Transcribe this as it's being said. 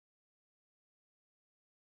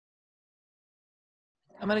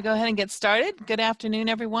I'm going to go ahead and get started. Good afternoon,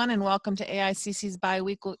 everyone, and welcome to AICC's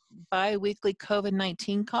bi-weekly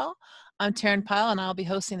COVID-19 call. I'm Taryn Pyle, and I'll be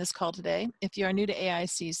hosting this call today. If you are new to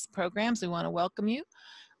AICC's programs, we want to welcome you.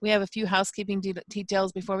 We have a few housekeeping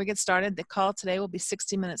details before we get started. The call today will be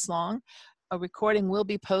 60 minutes long. A recording will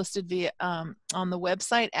be posted via on the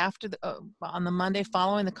website on the Monday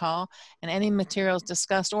following the call, and any materials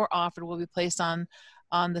discussed or offered will be placed on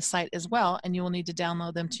the site as well, and you will need to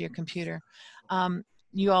download them to your computer.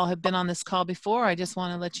 You all have been on this call before. I just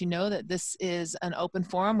want to let you know that this is an open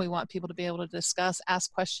forum. We want people to be able to discuss,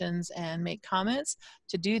 ask questions, and make comments.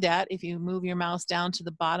 To do that, if you move your mouse down to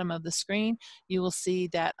the bottom of the screen, you will see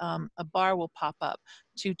that a bar will pop up.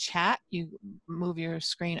 To chat, you move your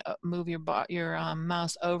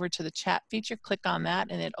mouse over to the chat feature, click on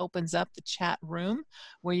that, and it opens up the chat room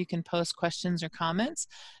where you can post questions or comments.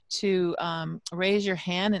 To raise your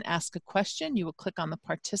hand and ask a question, you will click on the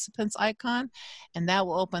participants icon, and that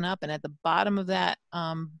will open up, and at the bottom of that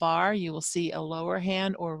bar, you will see a lower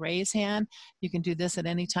hand or raise hand. You can do this at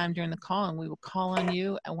any time during the call, and we will call on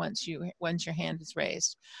you and once your hand is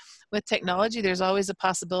raised. With technology, there's always a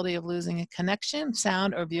possibility of losing a connection,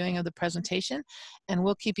 sound, or viewing of the presentation, and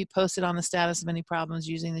we'll keep you posted on the status of any problems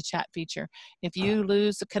using the chat feature. If you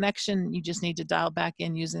lose the connection, you just need to dial back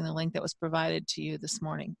in using the link that was provided to you this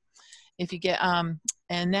morning. If you get,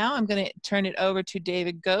 and now I'm going to turn it over to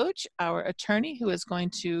David Goch, our attorney, who is going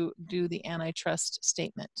to do the antitrust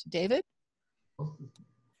statement. David?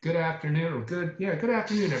 Good afternoon, or good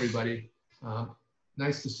afternoon, everybody.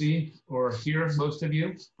 Nice to see or hear most of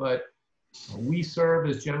you, but we serve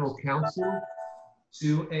as general counsel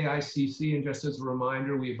to AICC, and just as a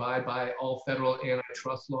reminder, we abide by all federal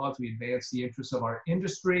antitrust laws. We advance the interests of our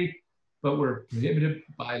industry, but we're prohibited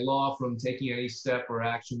by law from taking any step or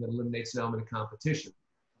action that eliminates an element of competition.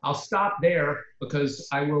 I'll stop there because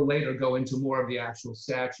I will later go into more of the actual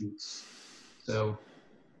statutes. So,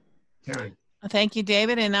 Taryn. Thank you,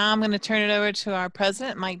 David. And now I'm going to turn it over to our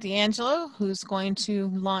president, Mike D'Angelo, who's going to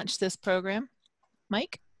launch this program.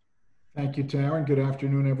 Mike? Thank you, Taryn. Good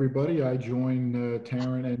afternoon, everybody. I join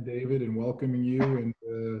Taryn and David in welcoming you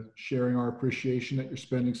and sharing our appreciation that you're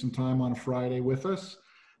spending some time on a Friday with us.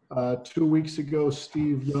 2 weeks ago,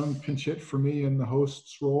 Steve Young pinch hit for me in the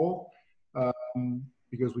host's role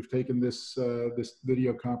because we've taken this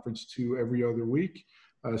video conference to every other week.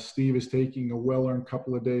 Steve is taking a well-earned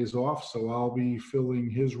couple of days off, so I'll be filling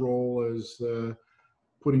his role as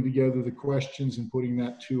putting together the questions and putting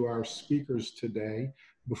that to our speakers today.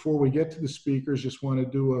 Before we get to the speakers, just want to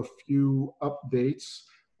do a few updates.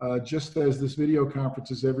 Just as this video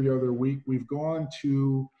conference is every other week, we've gone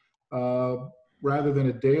to, rather than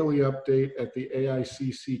a daily update at the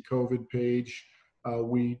AICC COVID page,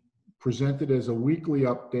 we present it as a weekly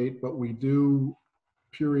update, but we do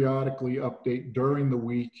periodically update during the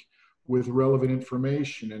week with relevant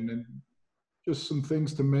information. And then just some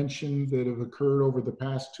things to mention that have occurred over the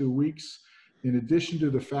past 2 weeks. In addition to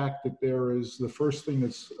the fact that there is the first thing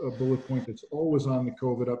that's a bullet point that's always on the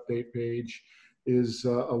COVID update page is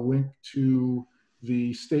a link to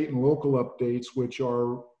the state and local updates, which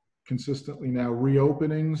are consistently now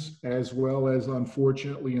reopenings, as well as,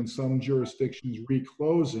 unfortunately, in some jurisdictions,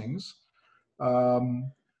 reclosings.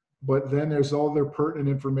 But then there's other pertinent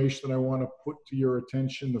information that I want to put to your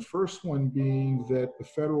attention. The first one being that the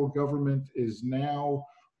federal government is now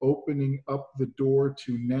opening up the door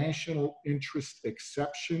to national interest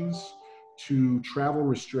exceptions to travel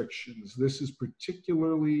restrictions. This is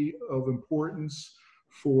particularly of importance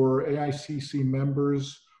for AICC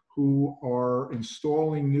members who are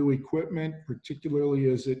installing new equipment,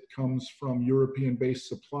 particularly as it comes from European-based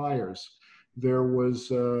suppliers. There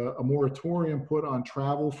was a moratorium put on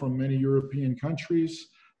travel from many European countries,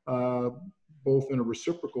 both in a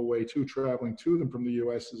reciprocal way too. Traveling to them from the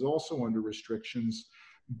US is also under restrictions.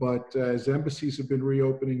 But as embassies have been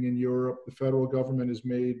reopening in Europe, the federal government has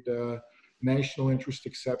made national interest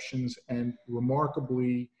exceptions, and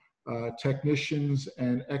remarkably, technicians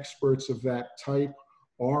and experts of that type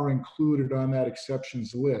are included on that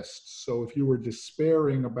exceptions list. So if you were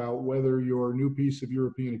despairing about whether your new piece of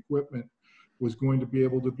European equipment was going to be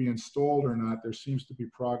able to be installed or not, there seems to be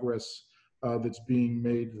progress that's being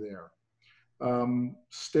made there.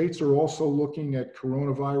 States are also looking at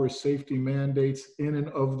coronavirus safety mandates in and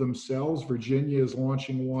of themselves. Virginia is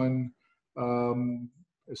launching one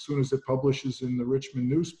as soon as it publishes in the Richmond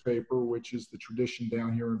newspaper, which is the tradition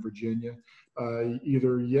down here in Virginia,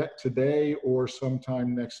 either yet today or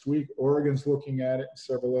sometime next week. Oregon's looking at it, and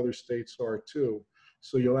several other states are too.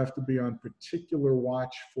 So you'll have to be on particular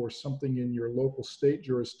watch for something in your local state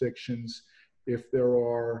jurisdictions if there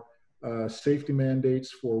are safety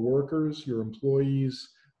mandates for workers, your employees,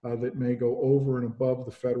 that may go over and above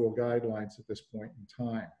the federal guidelines at this point in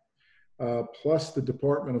time. Plus the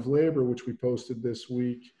Department of Labor, which we posted this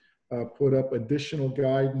week, put up additional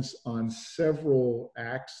guidance on several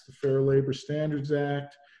acts: the Fair Labor Standards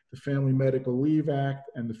Act, the Family Medical Leave Act,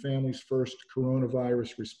 and the Families First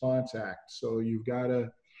Coronavirus Response Act. So you've got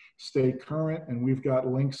to stay current, and we've got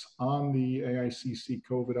links on the AICC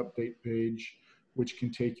COVID update page, which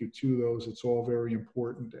can take you to those. It's all very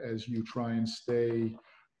important as you try and stay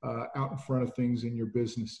out in front of things in your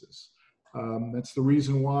businesses. That's the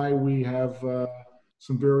reason why we have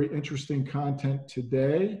some very interesting content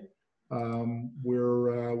today.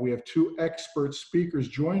 We have two expert speakers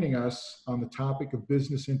joining us on the topic of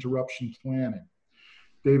business interruption planning.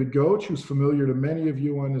 David Goch, who's familiar to many of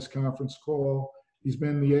you on this conference call. He's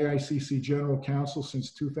been the AICC General Counsel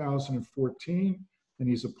since 2014, and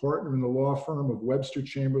he's a partner in the law firm of Webster,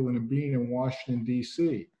 Chamberlain, and Bean in Washington,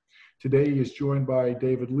 D.C. Today, he is joined by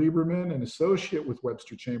David Lieberman, an associate with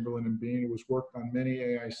Webster, Chamberlain, and Bean, who has worked on many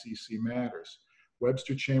AICC matters.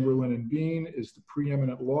 Webster, Chamberlain, and Bean is the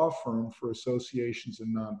preeminent law firm for associations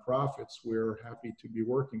and nonprofits. We're happy to be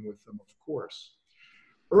working with them, of course.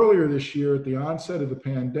 Earlier this year, at the onset of the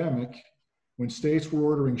pandemic, when states were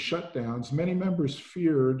ordering shutdowns, many members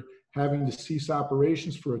feared having to cease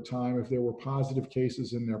operations for a time if there were positive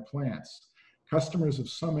cases in their plants. Customers of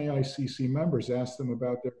some AICC members asked them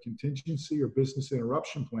about their contingency or business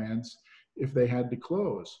interruption plans if they had to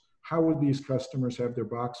close. How would these customers have their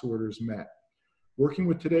box orders met? Working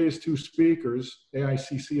with today's two speakers,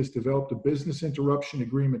 AICC has developed a business interruption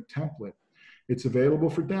agreement template. It's available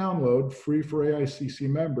for download, free for AICC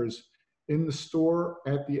members, in the store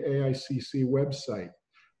at the AICC website.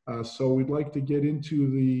 So we'd like to get into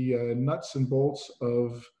the nuts and bolts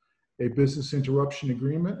of a business interruption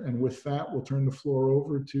agreement. And with that, we'll turn the floor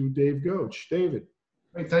over to Dave Goch. David.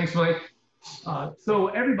 Great, thanks, Mike. So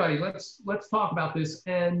everybody, let's talk about this.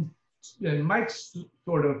 And Mike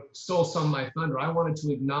sort of stole some of my thunder. I wanted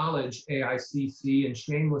to acknowledge AICC and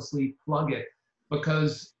shamelessly plug it,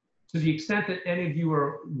 because to the extent that any of you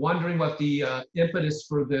are wondering what the impetus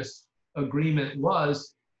for this agreement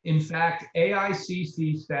was, in fact,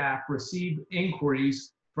 AICC staff received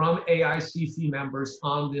inquiries from AICC members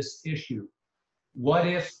on this issue. What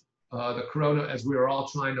if the corona, as we were all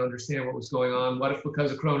trying to understand what was going on, what if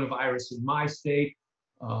because of coronavirus in my state,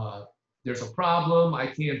 there's a problem, I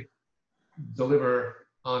can't deliver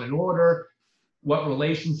on an order, what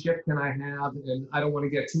relationship can I have? And I don't want to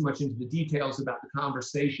get too much into the details about the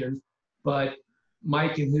conversations, but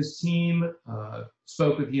Mike and his team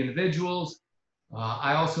spoke with the individuals.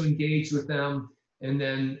 I also engaged with them, and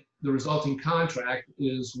then the resulting contract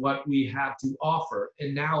is what we have to offer.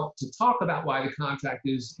 And now to talk about why the contract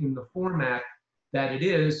is in the format that it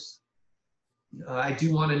is, I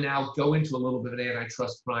do want to now go into a little bit of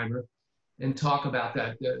antitrust primer and talk about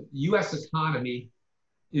that. The US economy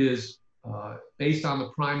is based on the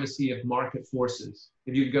primacy of market forces.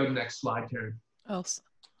 If you could go to the next slide, Karen. Oh,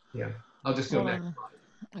 yeah, I'll just go next slide.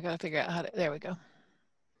 I got to figure out how to, there we go.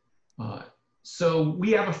 So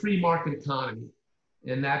we have a free market economy,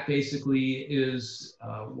 and that basically is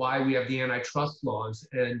why we have the antitrust laws.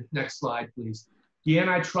 And next slide, please. The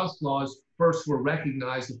antitrust laws first were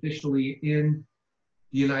recognized officially in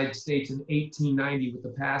the United States in 1890 with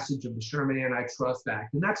the passage of the Sherman Antitrust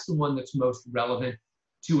Act. And that's the one that's most relevant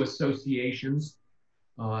to associations.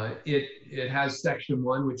 It has section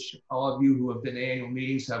 1, which all of you who have been to annual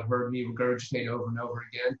meetings have heard me regurgitate over and over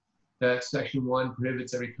again. That section 1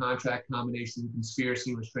 prohibits every contract, combination, conspiracy,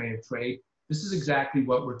 and restraint of trade. This is exactly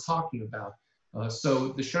what we're talking about. So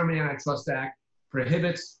the Sherman Antitrust Act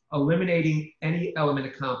prohibits eliminating any element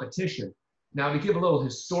of competition. Now, to give a little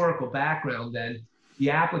historical background then, the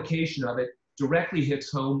application of it directly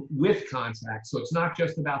hits home with contracts. So it's not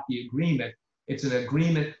just about the agreement, it's an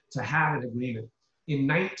agreement to have an agreement. In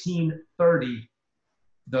 1930,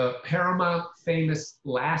 the paramount famous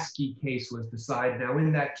Lasky case was decided. Now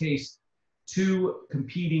in that case, 2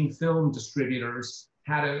 competing film distributors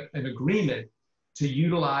had an agreement to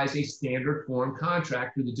utilize a standard form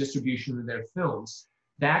contract for the distribution of their films.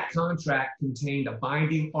 That contract contained a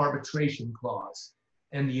binding arbitration clause,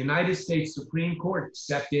 and the United States Supreme Court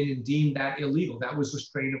stepped in and deemed that illegal. That was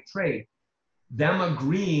restraint of trade. Them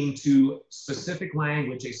agreeing to specific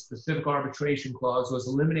language, a specific arbitration clause, was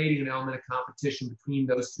eliminating an element of competition between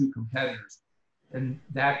those 2 competitors. And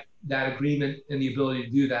that agreement and the ability to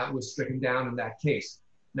do that was stricken down in that case.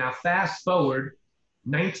 Now, fast forward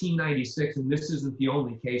 1996, and this isn't the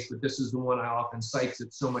only case, but this is the one I often cite,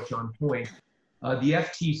 it's so much on point. The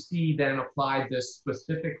FTC then applied this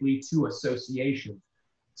specifically to associations.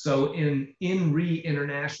 So in INRI,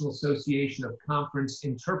 International Association of Conference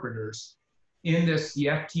Interpreters, in this, the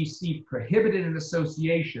FTC prohibited an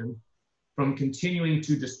association from continuing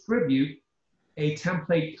to distribute a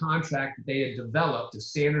template contract that they had developed, a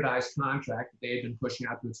standardized contract that they had been pushing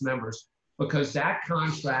out to its members, because that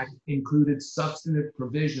contract included substantive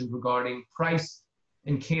provisions regarding price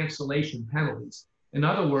and cancellation penalties. In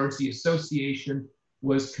other words, the association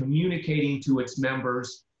was communicating to its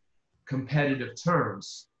members competitive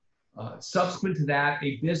terms. Subsequent to that,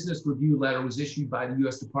 a business review letter was issued by the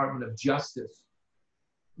U.S. Department of Justice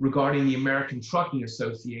regarding the American Trucking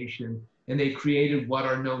Association, and they created what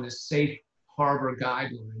are known as safe harbor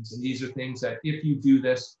guidelines. And these are things that if you do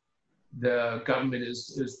this, the government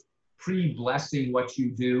is pre-blessing what you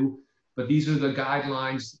do, but these are the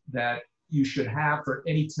guidelines that you should have for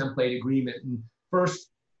any template agreement. And first,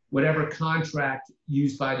 whatever contract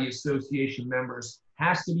used by the association members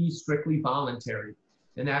has to be strictly voluntary.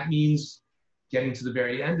 And that means, getting to the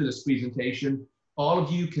very end of this presentation, all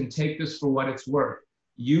of you can take this for what it's worth.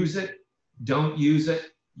 Use it, don't use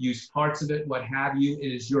it, use parts of it, what have you. It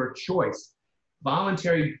is your choice.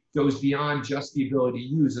 Voluntary goes beyond just the ability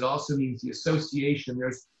to use. It also means the association,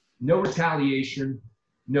 there's no retaliation,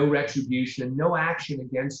 no retribution, no action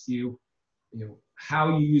against you,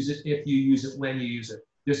 how you use it, if you use it, when you use it.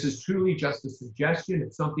 This is truly just a suggestion.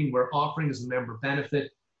 It's something we're offering as a member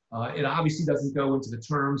benefit. It obviously doesn't go into the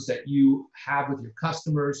terms that you have with your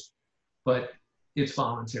customers, but it's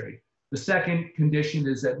voluntary. The second condition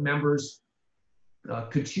is that members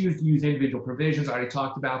could choose to use individual provisions. I already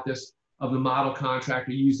talked about this, of the model contract,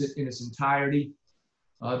 or use it in its entirety.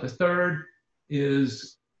 The third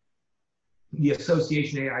is the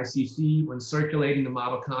association AICC, when circulating the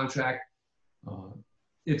model contract,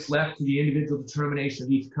 it's left to the individual determination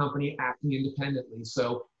of each company acting independently.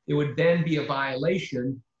 So it would then be a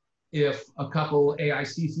violation if a couple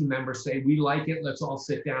AICC members say, we like it, let's all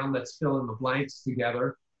sit down, let's fill in the blanks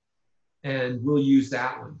together, and we'll use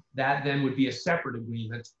that one. That then would be a separate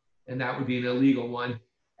agreement, and that would be an illegal one.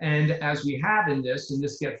 And as we have in this, and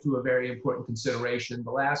this gets to a very important consideration,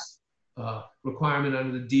 the last requirement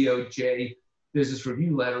under the DOJ business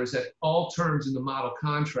review letter is that all terms in the model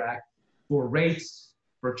contract for rates,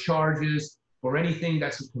 for charges, for anything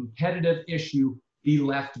that's a competitive issue be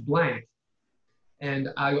left blank. And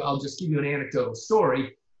I'll just give you an anecdotal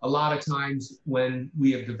story. A lot of times when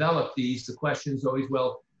we have developed these, the question is always,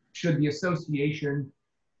 well, should the association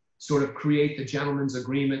sort of create the gentleman's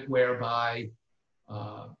agreement whereby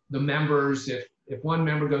the members, if one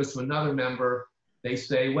member goes to another member, they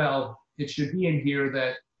say, well, it should be in here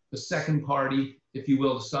that the second party, if you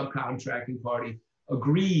will, the subcontracting party,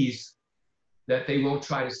 agrees that they won't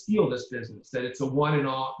try to steal this business, that it's a one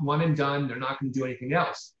and done, they're not going to do anything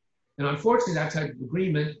else. And unfortunately, that type of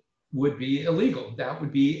agreement would be illegal. That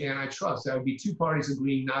would be antitrust. That would be two parties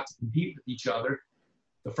agreeing not to compete with each other.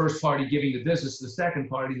 The first party giving the business to the second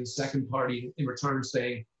party in return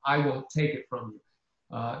saying, I won't take it from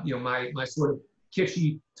you. My sort of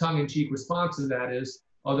kitschy tongue-in-cheek response to that is,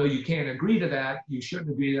 although you can't agree to that, you shouldn't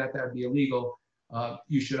agree to that, that would be illegal.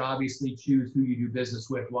 You should obviously choose who you do business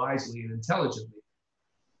with wisely and intelligently.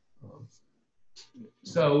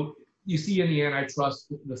 So you see in the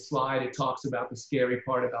antitrust, the slide, it talks about the scary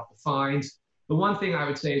part about the fines. The one thing I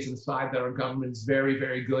would say is the side that our government is very,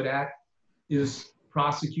 very good at is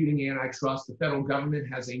prosecuting antitrust. The federal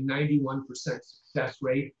government has a 91% success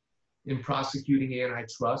rate in prosecuting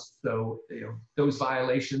antitrust. So those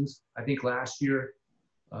violations, I think last year,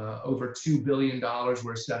 over $2 billion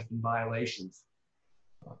were assessed in violations.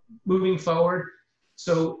 Moving forward,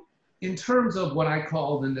 so in terms of what I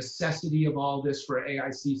call the necessity of all this for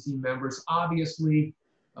AICC members, obviously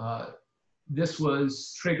this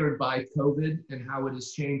was triggered by COVID and how it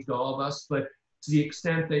has changed all of us, but to the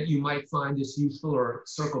extent that you might find this useful or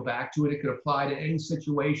circle back to it, it could apply to any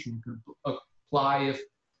situation. It could apply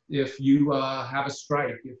if you have a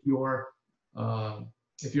strike, if your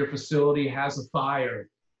facility has a fire,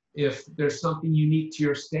 if there's something unique to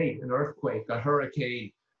your state, an earthquake, a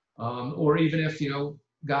hurricane, or even if,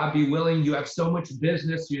 God be willing, you have so much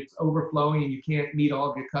business, it's overflowing and you can't meet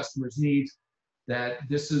all of your customers' needs, that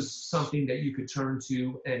this is something that you could turn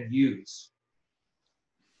to and use.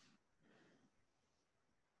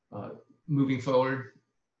 Moving forward,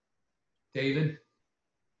 David?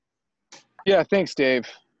 Yeah, thanks, Dave.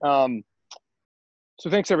 So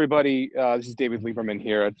thanks, everybody. This is David Lieberman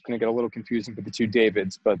here. It's going to get a little confusing with the two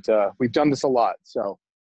Davids, but we've done this a lot, so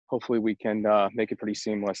hopefully we can make it pretty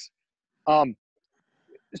seamless.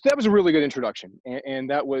 So that was a really good introduction, and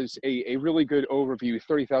that was a really good overview,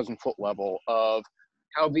 30,000-foot level of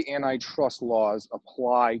how the antitrust laws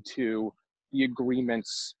apply to the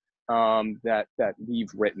agreements that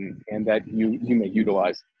we've written and that you may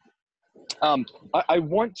utilize. I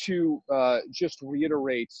want to just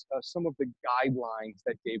reiterate some of the guidelines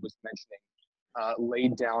that Dave was mentioning,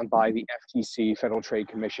 laid down by the FTC, Federal Trade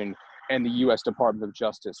Commission, and the U.S. Department of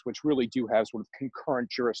Justice, which really do have sort of concurrent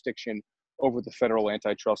jurisdiction over the federal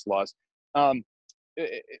antitrust laws.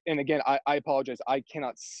 And again, I apologize. I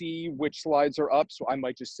cannot see which slides are up, so I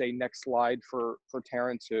might just say next slide for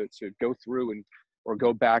Taryn to go through or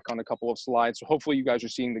go back on a couple of slides. So hopefully you guys are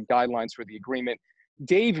seeing the guidelines for the agreement.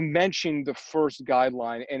 Dave mentioned the first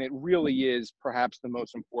guideline, and it really is perhaps the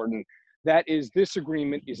most important. That is, this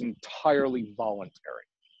agreement is entirely voluntary,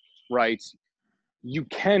 right? You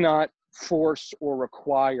cannot force or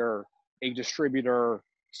require a distributor,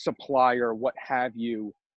 supplier, what have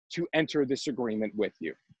you, to enter this agreement with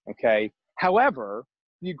you, okay? However,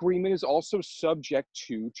 the agreement is also subject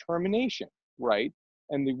to termination, right?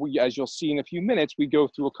 And as you'll see in a few minutes, we go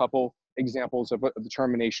through a couple examples of the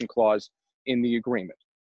termination clause in the agreement.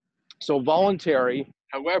 So voluntary,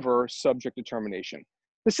 however, subject to termination.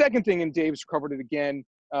 The second thing, and Dave's covered it again,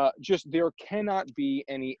 just there cannot be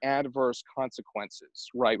any adverse consequences,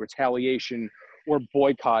 right? Retaliation or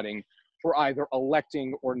boycotting for either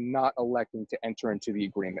electing or not electing to enter into the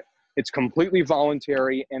agreement. It's completely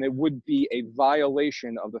voluntary, and it would be a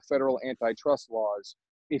violation of the federal antitrust laws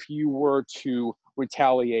if you were to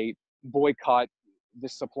retaliate, boycott the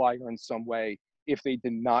supplier in some way if they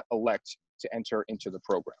did not elect to enter into the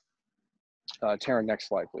program. Taryn, next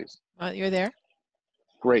slide, please. You're there.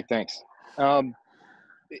 Great, thanks.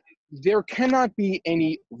 There cannot be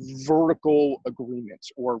any vertical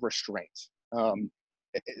agreements or restraints.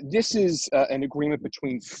 This is an agreement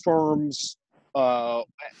between firms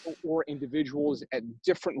or individuals at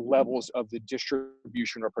different levels of the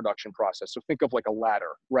distribution or production process. So think of like a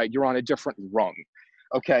ladder, right? You're on a different rung,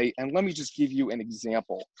 okay? And let me just give you an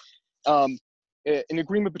example. An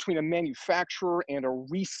agreement between a manufacturer and a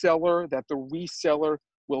reseller, that the reseller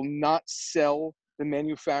will not sell the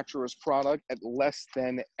manufacturer's product at less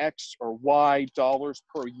than X or Y dollars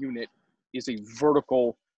per unit, is a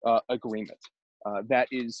vertical agreement. That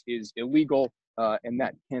is illegal, and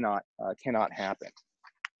that cannot happen.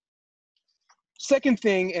 Second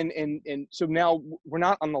thing, and so now we're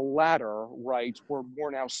not on the ladder, right? We're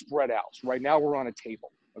now spread out. Right now we're on a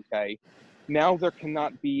table, okay? Now there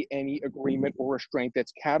cannot be any agreement or restraint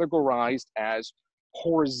that's categorized as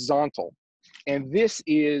horizontal. And this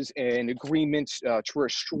is an agreement to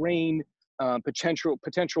restrain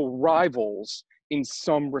potential rivals in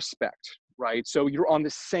some respect, right? So you're on the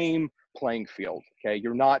same playing field, okay?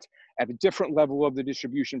 You're not at a different level of the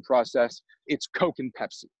distribution process. It's Coke and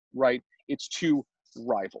Pepsi, right? It's two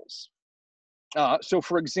rivals. So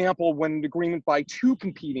for example, when an agreement by two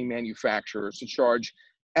competing manufacturers to charge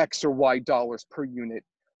X or Y dollars per unit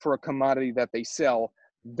for a commodity that they sell,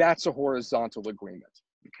 that's a horizontal agreement,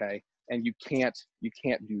 okay? And you can't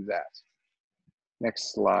do that.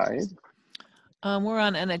 Next slide. We're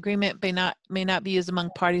on an agreement may not be used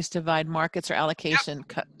among parties to divide markets or allocation.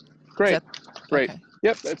 Yep. Great. Okay.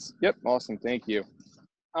 Yep, awesome, thank you.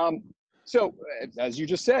 So as you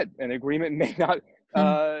just said, an agreement may not,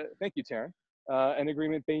 thank you, Taryn. An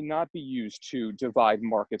agreement may not be used to divide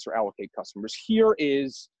markets or allocate customers. Here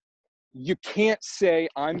is, you can't say,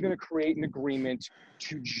 I'm going to create an agreement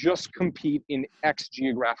to just compete in X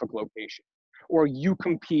geographic location, or you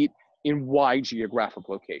compete in Y geographic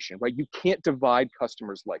location, right? You can't divide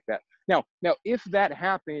customers like that. Now, if that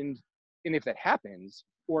happened, and if that happens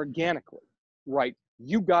organically, right?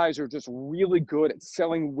 You guys are just really good at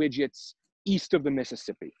selling widgets east of the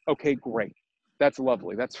Mississippi. Okay, great. That's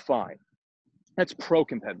lovely. That's fine. That's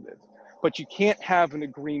pro-competitive. But you can't have an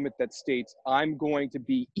agreement that states, I'm going to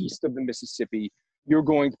be east of the Mississippi, you're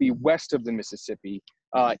going to be west of the Mississippi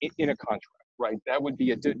in a contract, right? That would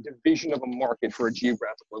be a division of a market for a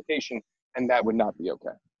geographic location, and that would not be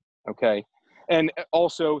okay, okay? And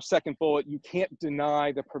also, second bullet, you can't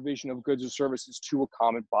deny the provision of goods or services to a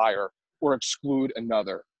common buyer or exclude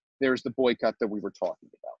another. There's the boycott that we were talking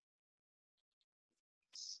about.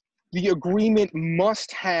 The agreement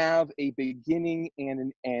must have a beginning and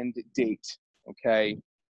an end date, okay?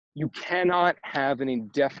 You cannot have an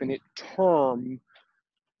indefinite term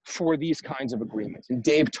for these kinds of agreements. And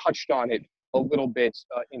Dave touched on it a little bit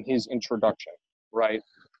in his introduction, right?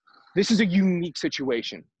 This is a unique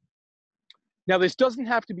situation. Now, this doesn't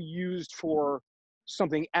have to be used for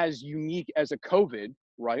something as unique as a COVID,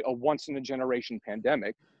 right? A once-in-a-generation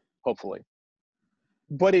pandemic, hopefully.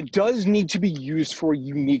 But it does need to be used for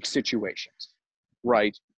unique situations,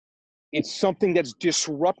 right? It's something that's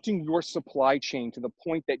disrupting your supply chain to the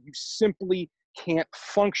point that you simply can't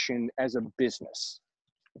function as a business,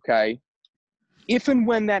 okay? If and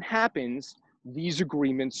when that happens, these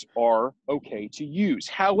agreements are okay to use.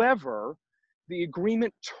 However, the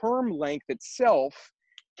agreement term length itself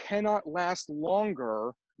cannot last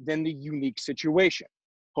longer than the unique situation.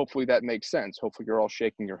 Hopefully that makes sense. Hopefully you're all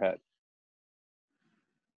shaking your head.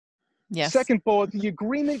 Yes. Second bullet, the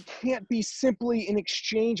agreement can't be simply an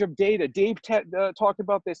exchange of data. Dave talked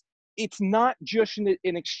about this. It's not just an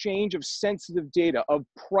exchange of sensitive data, of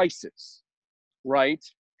prices, right?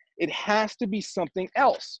 It has to be something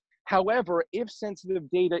else. However, if sensitive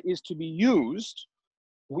data is to be used,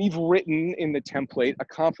 we've written in the template a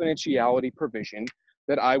confidentiality provision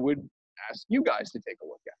that I would ask you guys to take a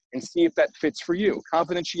look at and see if that fits for you.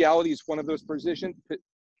 Confidentiality is one of those provisions,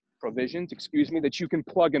 that you can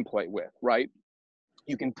plug and play with, right?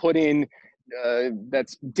 You can put in,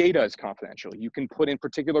 that's data is confidential. You can put in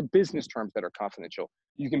particular business terms that are confidential.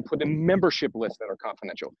 You can put in membership lists that are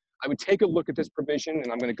confidential. I would take a look at this provision,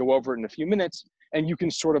 and I'm going to go over it in a few minutes, and you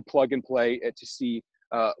can sort of plug and play it to see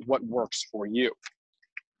what works for you.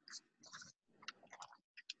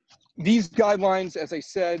 These guidelines, as I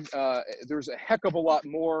said, there's a heck of a lot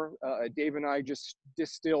more. Dave and I just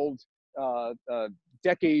distilled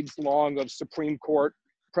decades long of Supreme Court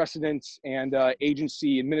precedents and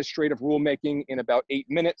agency administrative rulemaking in about 8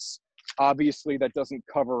 minutes. Obviously, that doesn't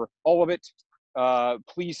cover all of it.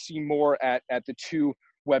 Please see more at the 2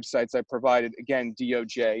 websites I provided, again,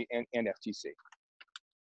 DOJ and FTC.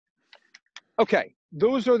 Okay,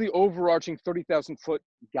 those are the overarching 30,000-foot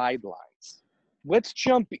guidelines. Let's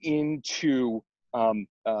jump into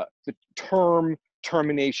the term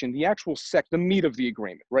termination, the actual the meat of the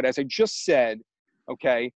agreement, right? As I just said,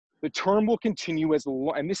 okay, the term will continue as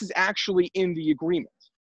long, and this is actually in the agreement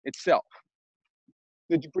itself.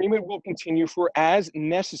 The agreement will continue for as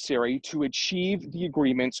necessary to achieve the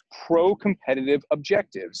agreement's pro-competitive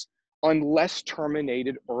objectives unless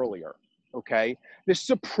terminated earlier, okay? This is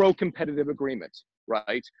a pro-competitive agreement,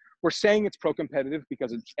 right? We're saying it's pro-competitive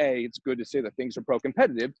because it's A, it's good to say that things are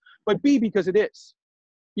pro-competitive, but B, because it is.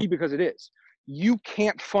 B, because it is. You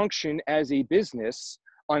can't function as a business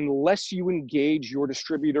unless you engage your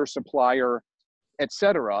distributor, supplier,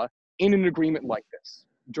 etc., in an agreement like this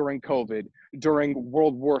during COVID, during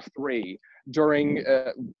World War III, during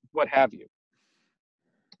what have you.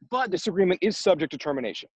 But this agreement is subject to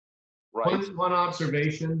termination, right? One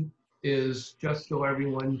observation is, just so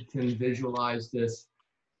everyone can visualize this,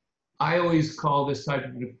 I always call this type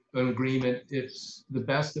of an agreement, it's the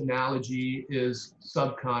best analogy is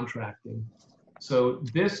subcontracting. So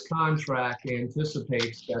this contract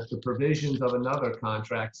anticipates that the provisions of another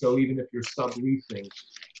contract, so even if you're subleasing,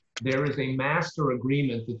 there is a master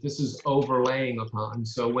agreement that this is overlaying upon.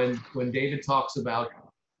 So when David talks about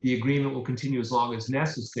the agreement will continue as long as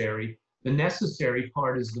necessary, the necessary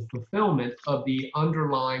part is the fulfillment of the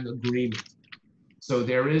underlying agreement. So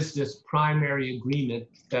there is this primary agreement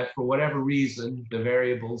that for whatever reason, the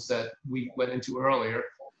variables that we went into earlier,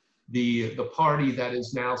 the party that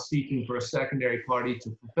is now seeking for a secondary party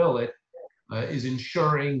to fulfill it is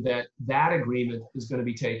ensuring that that agreement is going to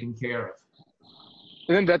be taken care of.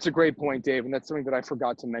 And that's a great point, Dave, and that's something that I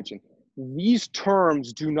forgot to mention. These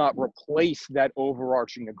terms do not replace that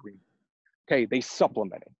overarching agreement. Okay, they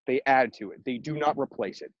supplement it, they add to it, they do not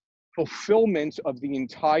replace it. Fulfillment of the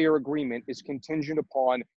entire agreement is contingent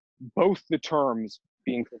upon both the terms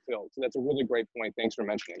being fulfilled. So that's a really great point. Thanks for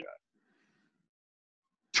mentioning that.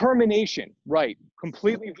 Termination, right,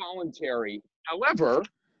 completely voluntary. However,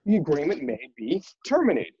 the agreement may be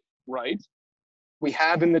terminated, right? We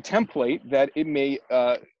have in the template that it may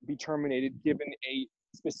be terminated given a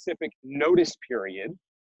specific notice period,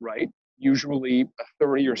 right? Usually a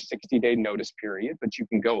 30 or 60-day notice period, but you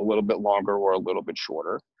can go a little bit longer or a little bit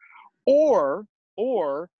shorter. Or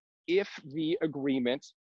if the agreement,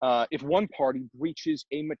 if one party breaches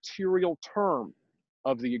a material term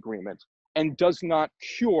of the agreement and does not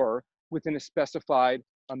cure within a specified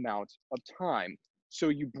amount of time. So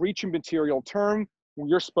you breach a material term,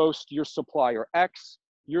 your supplier X,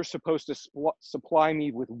 you're supposed to supply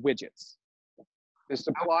me with widgets. The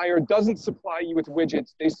supplier doesn't supply you with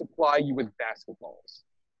widgets, they supply you with basketballs.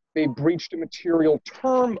 They breached a material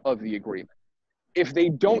term of the agreement. If they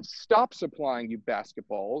don't stop supplying you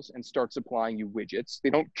basketballs and start supplying you widgets, they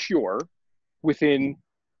don't cure within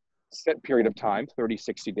a set period of time, 30,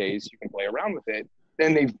 60 days, you can play around with it,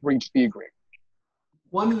 then they've breached the agreement.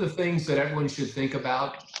 One of the things that everyone should think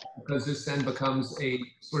about, because this then becomes a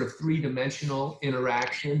sort of three-dimensional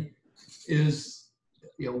interaction, is,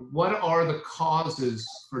 what are the causes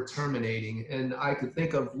for terminating? And I could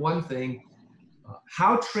think of one thing,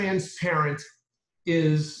 how transparent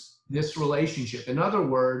is this relationship. In other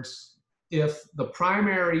words, if the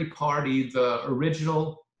primary party, the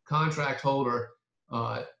original contract holder,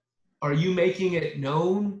 are you making it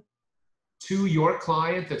known to your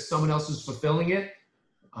client that someone else is fulfilling it?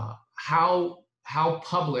 How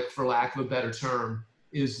public, for lack of a better term,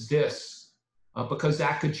 is this? Because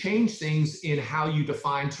that could change things in how you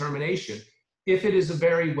define termination. If it is a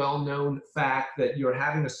very well-known fact that you're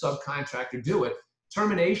having a subcontractor do it,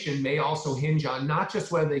 termination may also hinge on not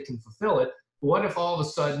just whether they can fulfill it, but what if all of a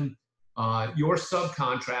sudden your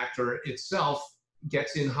subcontractor itself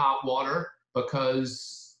gets in hot water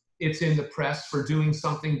because it's in the press for doing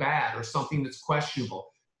something bad or something that's questionable.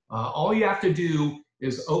 All you have to do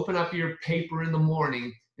is open up your paper in the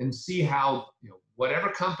morning and see how, whatever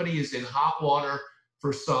company is in hot water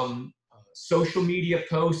for some social media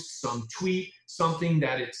post, some tweet, something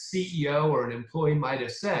that its CEO or an employee might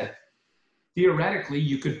have said. Theoretically,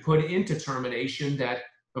 you could put into termination that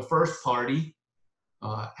the first party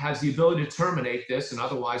has the ability to terminate this and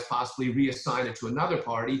otherwise possibly reassign it to another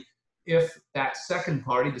party if that second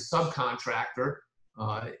party, the subcontractor,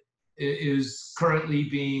 is currently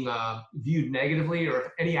being viewed negatively, or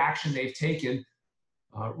if any action they've taken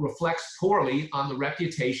reflects poorly on the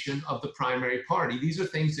reputation of the primary party. These are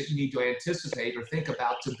things that you need to anticipate or think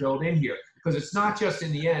about to build in here, because it's not just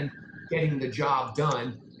in the end getting the job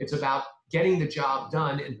done, it's about getting the job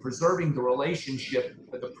done and preserving the relationship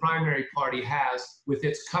that the primary party has with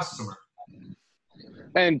its customer.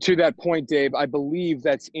 And to that point, Dave, I believe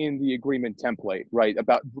that's in the agreement template, right,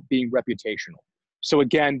 about being reputational. So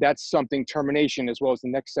again, that's something, termination, as well as the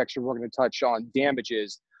next section we're going to touch on,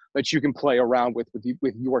 damages, that you can play around with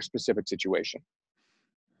your specific situation.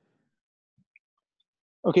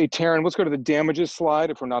 Okay, Taryn, let's go to the damages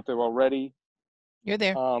slide if we're not there already. You're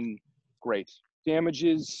there. Great.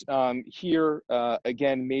 Damages here,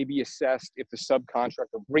 again, may be assessed if the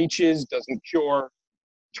subcontractor breaches, doesn't cure,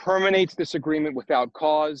 terminates this agreement without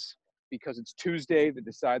cause because it's Tuesday, they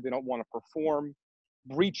decide they don't want to perform,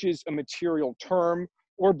 breaches a material term,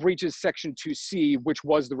 or breaches Section 2C, which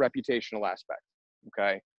was the reputational aspect,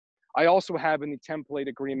 okay? I also have in the template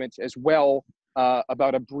agreement as well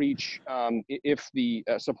about a breach if the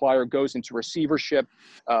supplier goes into receivership,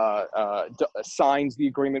 signs the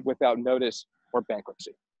agreement without notice, or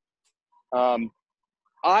bankruptcy.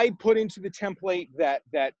 I put into the template that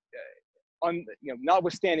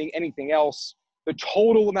notwithstanding anything else, the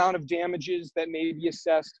total amount of damages that may be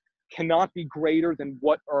assessed cannot be greater than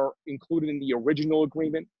what are included in the original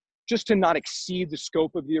agreement, just to not exceed the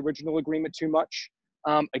scope of the original agreement too much.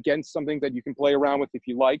 Again, something that you can play around with if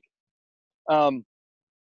you like.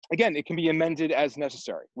 Again, it can be amended as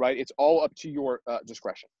necessary, right? It's all up to your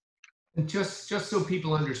discretion. And just so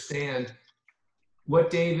people understand, what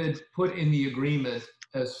David put in the agreement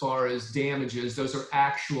as far as damages, those are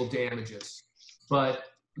actual damages. But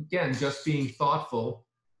again, just being thoughtful,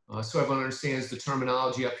 so everyone understands the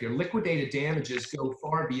terminology up here. Liquidated damages go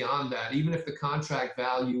far beyond that. Even if the contract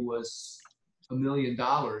value was $1 million,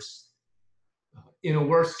 in a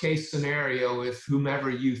worst case scenario, if whomever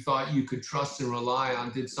you thought you could trust and rely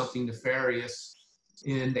on did something nefarious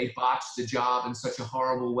and they botched the job in such a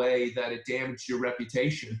horrible way that it damaged your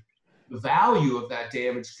reputation, the value of that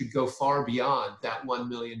damage could go far beyond that $1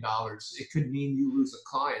 million. It could mean you lose a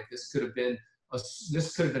client. This could have been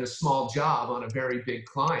a small job on a very big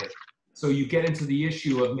client. So you get into the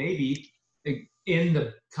issue of maybe in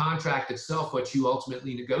the contract itself, what you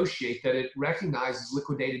ultimately negotiate, that it recognizes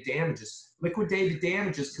liquidated damages. Liquidated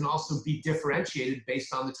damages can also be differentiated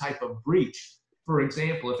based on the type of breach. For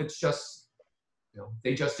example, if it's just,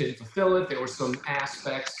 they just didn't fulfill it, there were some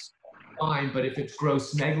aspects, fine, but if it's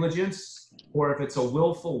gross negligence, or if it's a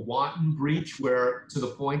willful wanton breach where to the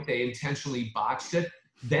point they intentionally botched it,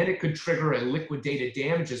 then it could trigger a liquidated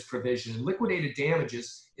damages provision. And liquidated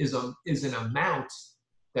damages is an amount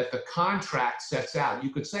that the contract sets out. You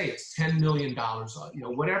could say it's $10 million,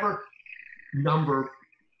 whatever number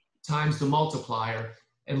times the multiplier.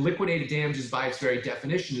 And liquidated damages by its very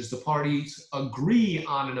definition is the parties agree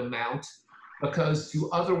on an amount, because to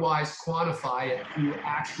otherwise quantify it through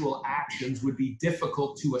actual actions would be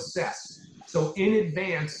difficult to assess. So in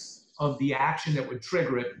advance of the action that would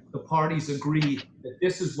trigger it, the parties agree that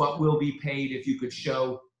this is what will be paid if you could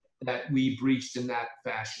show that we breached in that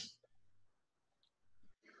fashion.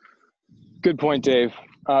 Good point, Dave.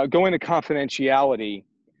 Going to confidentiality,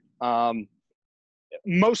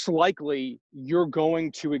 most likely you're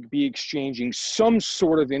going to be exchanging some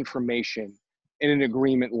sort of information in an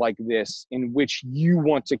agreement like this in which you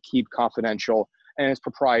want to keep confidential and it's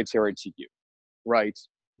proprietary to you, right?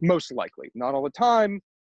 Most likely. Not all the time,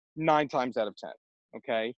 9 times out of 10,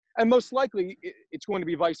 okay? And most likely, it's going to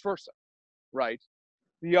be vice versa, right?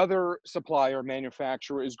 The other supplier,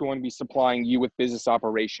 manufacturer, is going to be supplying you with business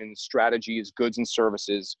operations, strategies, goods and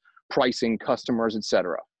services, pricing, customers,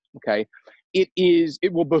 etc. Okay?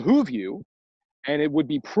 It will behoove you, and it would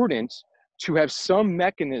be prudent to have some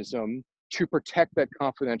mechanism to protect that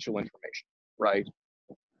confidential information, right?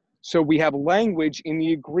 So we have language in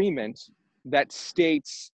the agreement that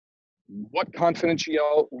states what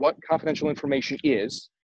confidential information is,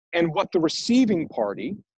 and what the receiving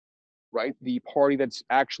party, right, the party that's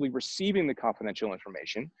actually receiving the confidential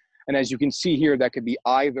information, and as you can see here, that could be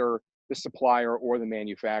either the supplier or the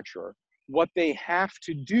manufacturer, what they have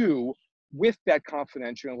to do with that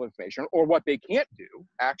confidential information, or what they can't do,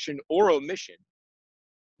 action or omission,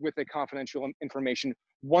 with the confidential information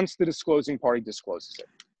once the disclosing party discloses it,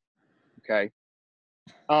 okay?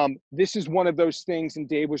 This is one of those things, and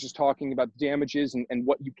Dave was just talking about damages and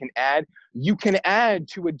what you can add. You can add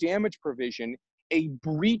to a damage provision a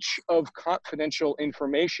breach of confidential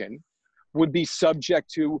information would be subject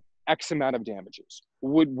to X amount of damages,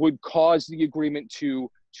 would cause the agreement to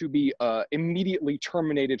be immediately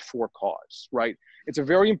terminated for cause, right? It's a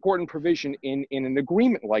very important provision in an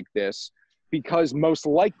agreement like this, because most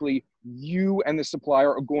likely you and the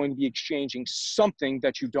supplier are going to be exchanging something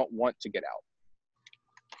that you don't want to get out.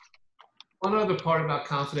 One other part about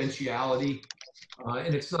confidentiality,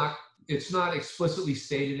 and it's not explicitly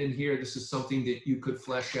stated in here. This is something that you could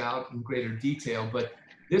flesh out in greater detail, but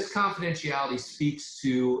this confidentiality speaks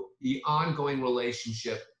to the ongoing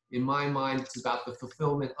relationship. In my mind, it's about the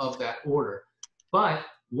fulfillment of that order. But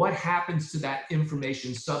what happens to that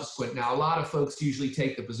information subsequent? Now, a lot of folks usually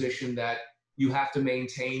take the position that you have to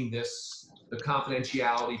maintain the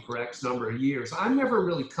confidentiality for X number of years. I'm never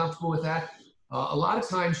really comfortable with that. A lot of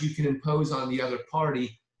times you can impose on the other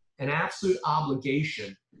party an absolute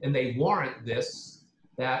obligation, and they warrant this,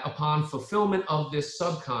 that upon fulfillment of this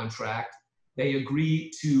subcontract, they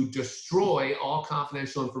agree to destroy all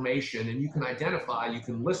confidential information, and you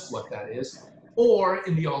can list what that is, or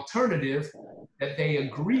in the alternative, that they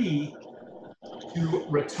agree to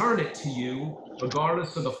return it to you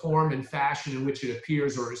regardless of the form and fashion in which it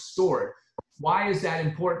appears or is stored. Why is that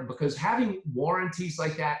important? Because having warranties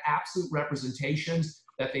like that, absolute representations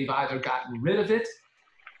that they've either gotten rid of it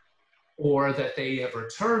or that they have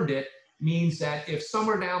returned it, means that if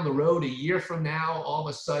somewhere down the road, a year from now, all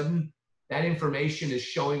of a sudden, that information is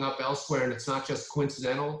showing up elsewhere and it's not just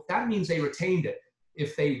coincidental, that means they retained it.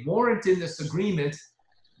 If they warrant in this agreement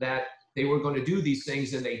that they were going to do these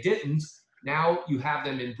things and they didn't, now you have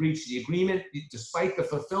them in breach of the agreement. Despite the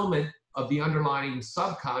fulfillment of the underlying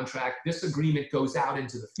subcontract, this agreement goes out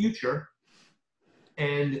into the future,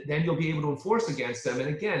 and then you'll be able to enforce against them. And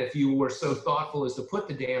again, if you were so thoughtful as to put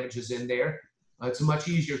the damages in there, it's a much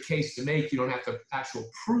easier case to make. You don't have to actually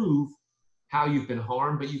prove how you've been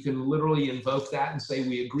harmed, but you can literally invoke that and say,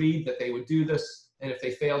 we agreed that they would do this, and if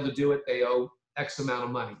they fail to do it, they owe X amount of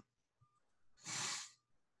money.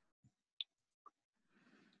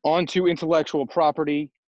 On to intellectual property.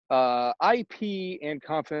 IP and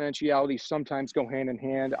confidentiality sometimes go hand in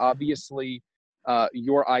hand. Obviously,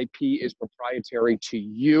 your IP is proprietary to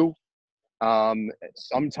you.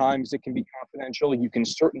 Sometimes it can be confidential. You can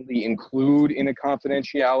certainly include in a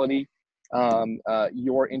confidentiality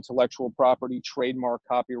your intellectual property, trademark,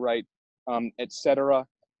 copyright, etc.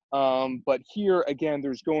 But here, again,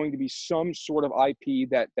 there's going to be some sort of IP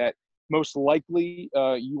that most likely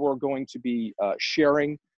you are going to be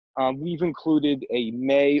sharing. We've included a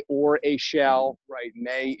may or a shall, right?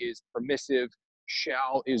 May is permissive,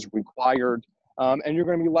 shall is required, and you're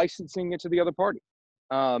going to be licensing it to the other party.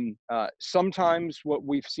 Sometimes what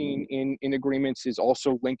we've seen in agreements is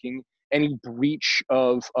also linking any breach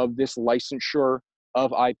of this licensure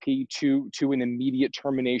of IP to an immediate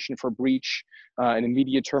termination for breach, an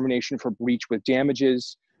immediate termination for breach with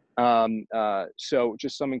damages. So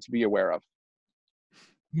just something to be aware of.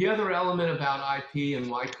 The other element about IP and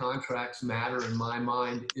why contracts matter in my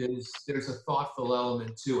mind is there's a thoughtful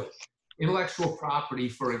element to it. Intellectual property,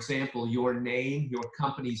 for example, your name, your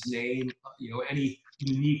company's name, any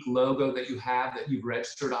unique logo that you have that you've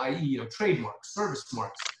registered, i.e., trademarks, service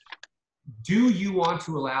marks. Do you want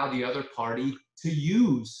to allow the other party to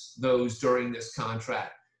use those during this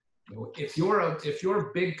contract? If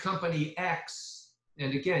you're big company X,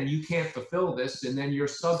 and again, you can't fulfill this, and then you're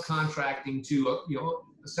subcontracting to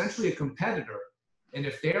essentially a competitor, and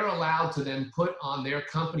if they're allowed to then put on their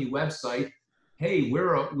company website, hey,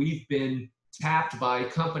 we've been tapped by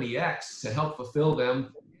company X to help fulfill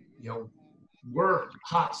them, we're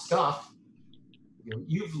hot stuff.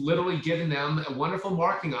 you've literally given them a wonderful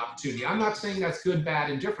marketing opportunity. I'm not saying that's good, bad,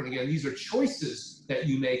 and different. Again, these are choices that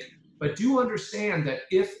you make, but do understand that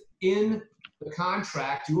if in the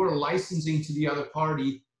contract you are licensing to the other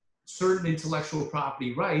party certain intellectual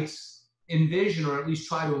property rights, envision or at least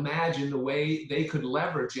try to imagine the way they could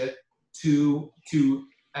leverage it to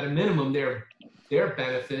at a minimum their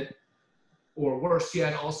benefit, or worse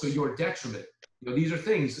yet, also your detriment. These are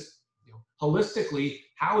things, holistically,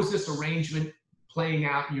 how is this arrangement playing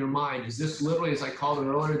out in your mind? Is this literally, as I called it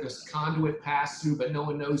earlier, this conduit pass through, but no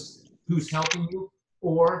one knows who's helping you?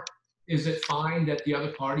 Or is it fine that the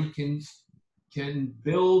other party can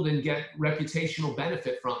build and get reputational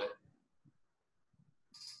benefit from it?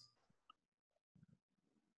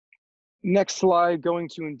 Next slide, going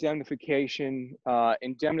to indemnification.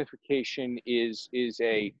 Indemnification is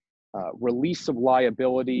a release of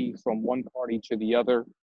liability from one party to the other.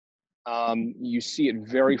 You see it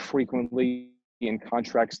very frequently in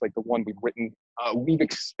contracts like the one we've written. We've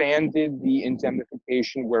expanded the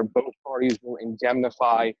indemnification where both parties will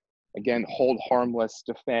indemnify, again, hold harmless,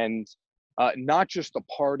 defend, not just the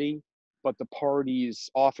party, but the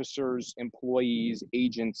party's officers, employees,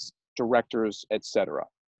 agents, directors, etc.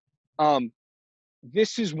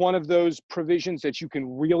 This is one of those provisions that you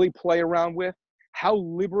can really play around with. How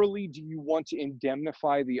liberally do you want to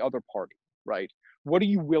indemnify the other party, right? What are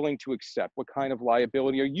you willing to accept? What kind of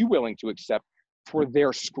liability are you willing to accept for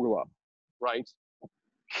their screw up, right?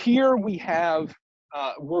 Here we have,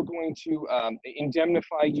 we're going to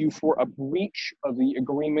indemnify you for a breach of the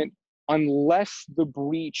agreement unless the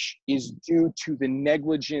breach is due to the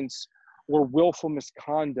negligence or willful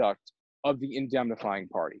misconduct of the indemnifying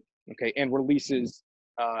party, okay? And releases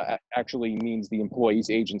actually means the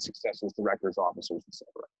employees, agents, successors, directors, officers, etc.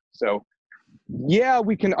 So yeah,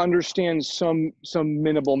 we can understand some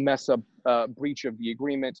minimal mess up, breach of the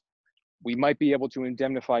agreement. We might be able to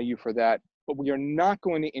indemnify you for that, but we are not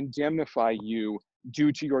going to indemnify you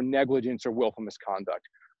due to your negligence or willful misconduct.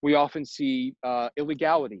 We often see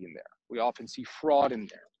illegality in there. We often see fraud in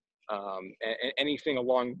there. And anything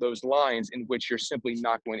along those lines in which you're simply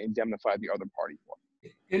not going to indemnify the other party for.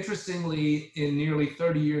 Interestingly, in nearly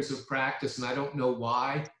 30 years of practice, and I don't know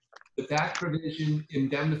why, but that provision,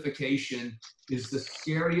 indemnification, is the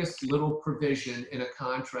scariest little provision in a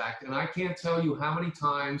contract. And I can't tell you how many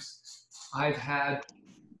times I've had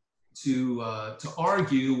to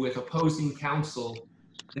argue with opposing counsel.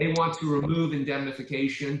 They want to remove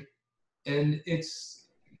indemnification, and it's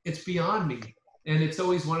beyond me. And it's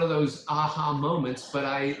always one of those aha moments, but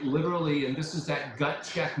I literally, and this is that gut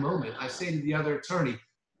check moment, I say to the other attorney,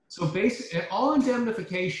 so basically all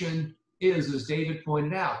indemnification is, as David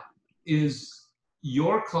pointed out, is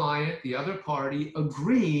your client, the other party,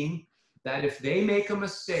 agreeing that if they make a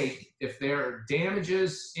mistake, if there are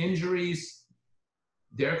damages, injuries,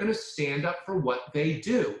 they're going to stand up for what they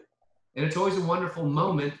do. And it's always a wonderful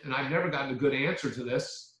moment, and I've never gotten a good answer to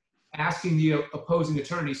this, asking the opposing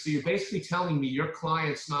attorney, so you're basically telling me your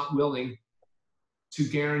client's not willing to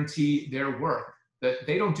guarantee their work, that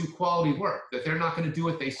they don't do quality work, that they're not going to do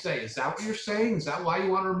what they say. Is that what you're saying? Is that why you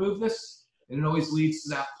want to remove this? And it always leads to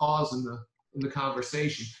that pause in the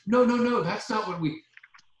conversation. No, that's not what we,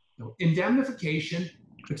 indemnification,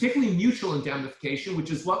 particularly mutual indemnification,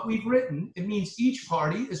 which is what we've written, it means each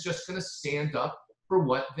party is just going to stand up for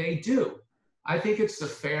what they do. I think it's the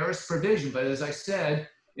fairest provision, but as I said,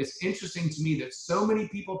 it's interesting to me that so many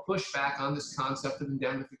people push back on this concept of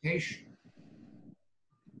indemnification.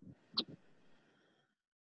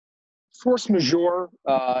 Force majeure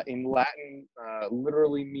in Latin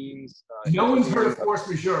literally means... no one's heard of force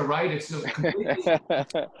majeure, right? It's completely,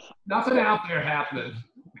 nothing out there happening.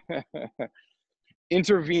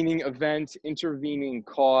 Intervening event, intervening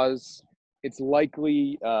cause. It's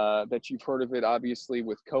likely that you've heard of it, obviously,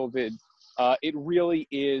 with COVID. It really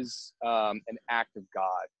is an act of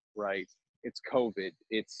God, right? It's COVID,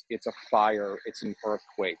 it's a fire, it's an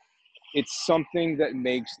earthquake. It's something that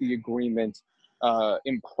makes the agreement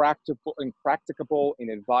impracticable,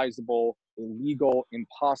 inadvisable, illegal,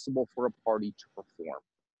 impossible for a party to perform,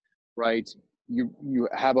 right? You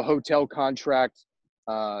have a hotel contract,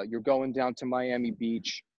 you're going down to Miami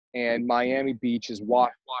Beach, and Miami Beach is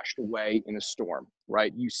washed away in a storm,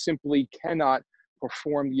 right? You simply cannot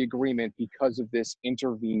perform the agreement because of this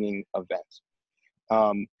intervening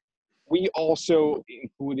event. We also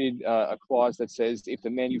included a clause that says if the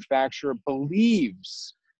manufacturer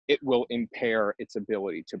believes it will impair its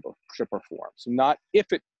ability to perform. So not if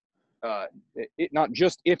not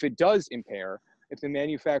just if it does impair, if the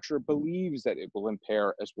manufacturer believes that it will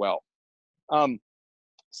impair as well.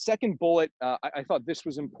 Second bullet, I thought this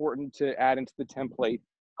was important to add into the template.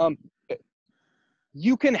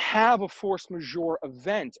 you can have a force majeure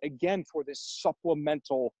event, again, for this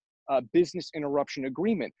supplemental business interruption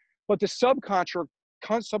agreement, but the subcontractor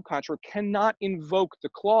cannot invoke the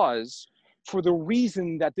clause for the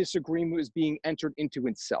reason that this agreement is being entered into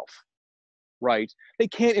itself, right? They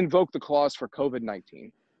can't invoke the clause for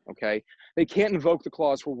COVID-19, okay? They can't invoke the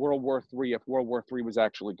clause for World War III if World War III was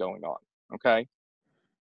actually going on, okay?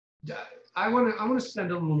 I want to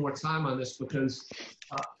spend a little more time on this because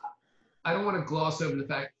I don't want to gloss over the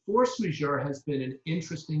fact force majeure has been an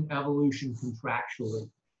interesting evolution contractually,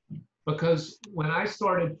 because when I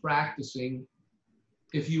started practicing,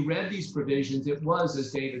 if you read these provisions, it was,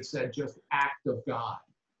 as David said, just act of God.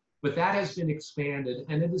 But that has been expanded,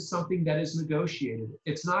 and it is something that is negotiated.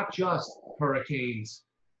 It's not just hurricanes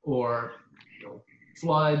or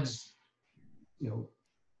floods,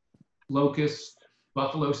 locusts,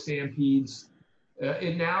 buffalo stampedes.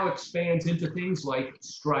 It now expands into things like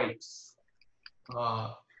strikes,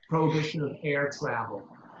 prohibition of air travel,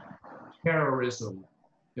 terrorism.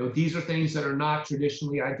 These are things that are not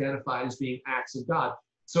traditionally identified as being acts of God.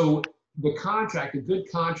 So the contract, a good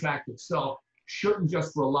contract itself, shouldn't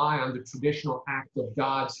just rely on the traditional act of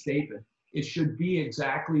God statement. It should be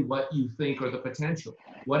exactly what you think are the potential.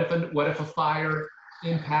 What if a fire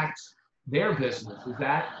impacts their business? Is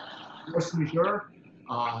that force majeure?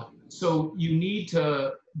 So you need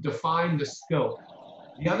to define the scope.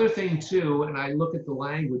 The other thing too, and I look at the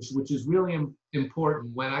language, which is really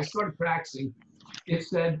important. When I started practicing, it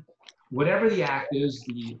said, whatever the act is,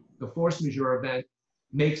 the force majeure event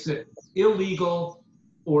makes it illegal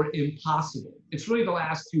or impossible. It's really the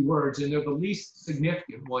last two words, and they're the least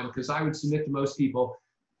significant one, because I would submit to most people,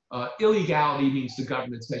 illegality means the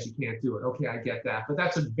government says you can't do it. Okay, I get that, but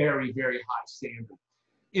that's a very, very high standard.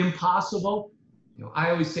 Impossible,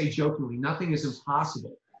 I always say jokingly, nothing is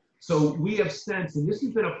impossible. So we have sensed, and this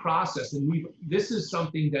has been a process, and this is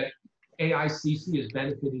something that AICC has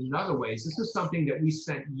benefited in other ways. This is something that we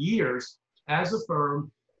spent years as a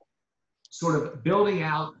firm sort of building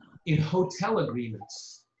out in hotel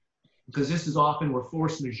agreements, because this is often where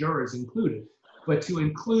force majeure is included. But to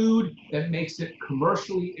include that makes it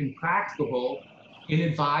commercially impracticable,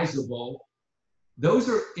 inadvisable. Those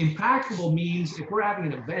are impracticable means if we're having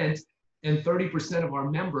an event and 30% of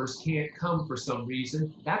our members can't come for some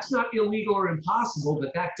reason, that's not illegal or impossible,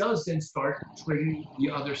 but that does then start triggering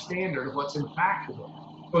the other standard of what's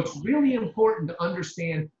impracticable. So it's really important to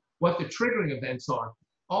understand what the triggering events are.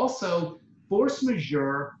 Also, force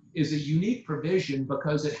majeure is a unique provision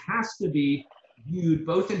because it has to be viewed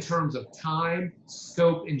both in terms of time,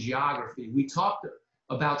 scope, and geography. We talked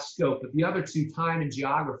about scope, but the other two, time and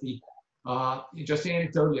geography, just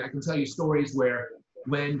anecdotally, I can tell you stories where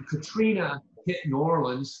when Katrina hit New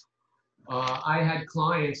Orleans, I had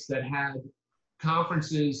clients that had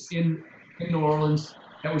conferences in New Orleans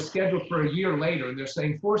that were scheduled for a year later, and they're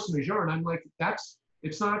saying force majeure, and I'm like,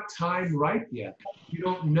 it's not time ripe yet. You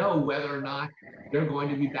don't know whether or not they're going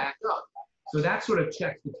to be backed up. So that sort of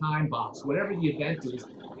checks the time box. Whatever the event is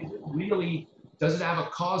it does it have a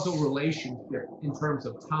causal relationship in terms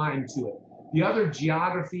of time to it? The other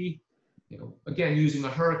geography, again, using a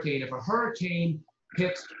hurricane, if a hurricane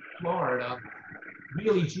hits Florida,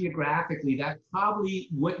 really geographically, that probably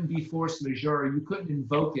wouldn't be force majeure. You couldn't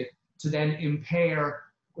invoke it to then impair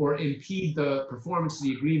or impede the performance of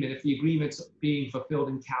the agreement if the agreement's being fulfilled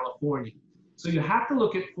in California. So you have to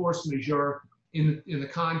look at force majeure in the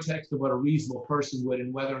context of what a reasonable person would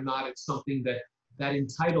and whether or not it's something that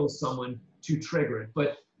entitles someone to trigger it.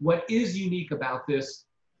 But what is unique about this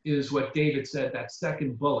is what David said, that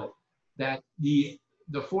second bullet, that the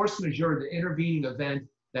force majeure, the intervening event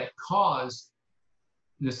that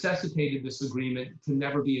necessitated this agreement, can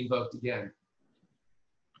never be invoked again.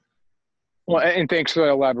 Well, and thanks for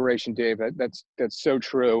that elaboration, Dave. That's so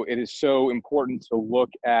true. It is so important to look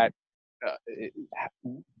at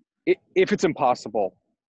if it's impossible,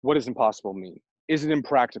 what does impossible mean? Is it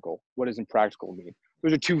impractical? What does impractical mean?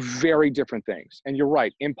 Those are two very different things. And you're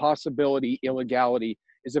right, impossibility, illegality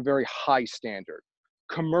is a very high standard.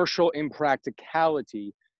 Commercial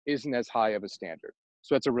impracticality isn't as high of a standard.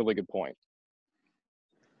 So that's a really good point.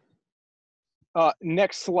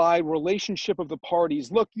 Next slide, relationship of the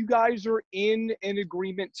parties. Look, you guys are in an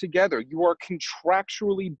agreement together. You are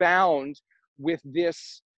contractually bound with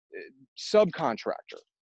this subcontractor,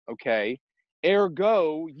 okay?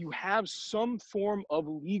 Ergo, you have some form of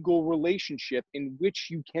legal relationship in which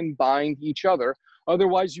you can bind each other.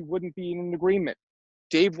 Otherwise, you wouldn't be in an agreement.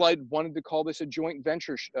 Dave Light wanted to call this a joint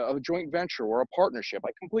venture or a partnership.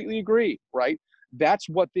 I completely agree, right? That's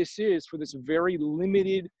what this is for this very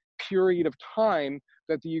limited period of time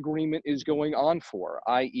that the agreement is going on for,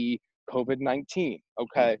 i.e. COVID-19,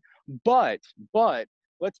 okay? But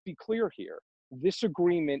let's be clear here. This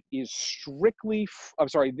agreement is strictly,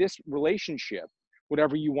 this relationship,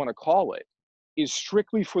 whatever you want to call it, is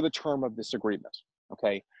strictly for the term of this agreement,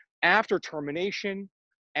 okay? After termination,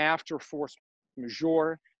 after force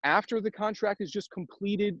majeure, after the contract is just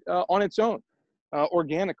completed on its own,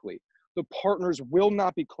 organically, the partners will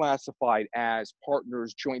not be classified as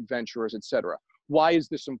partners, joint ventures, etc. Why is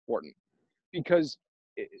this important? Because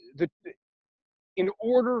in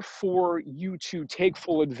order for you to take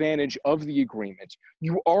full advantage of the agreement,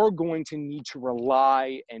 you are going to need to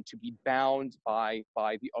rely and to be bound by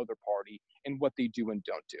the other party and what they do and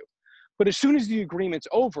don't do. But as soon as the agreement's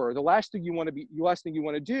over, the last thing you want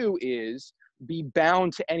to do is be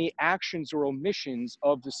bound to any actions or omissions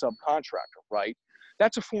of the subcontractor, right?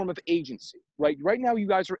 That's a form of agency, right? Right now, you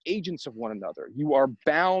guys are agents of one another. You are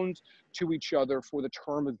bound to each other for the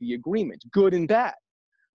term of the agreement, good and bad.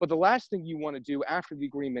 But the last thing you want to do after the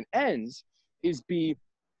agreement ends is be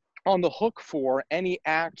on the hook for any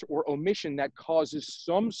act or omission that causes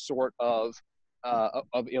some sort of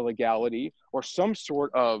illegality or some sort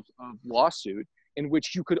of lawsuit in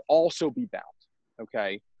which you could also be bound,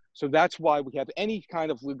 okay? So that's why we have any kind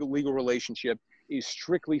of legal relationship is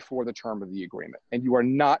strictly for the term of the agreement, and you are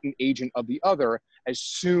not an agent of the other as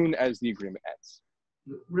soon as the agreement ends.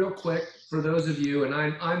 Real quick, for those of you, and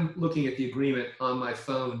I'm looking at the agreement on my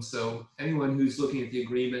phone, so anyone who's looking at the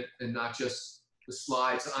agreement and not just the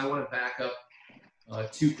slides, I want to back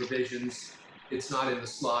up two provisions. It's not in the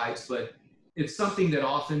slides, but it's something that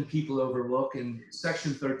often people overlook, and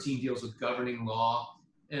Section 13 deals with governing law.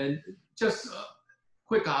 And just a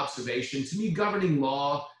quick observation, to me, governing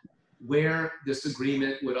law, where this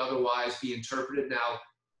agreement would otherwise be interpreted. Now,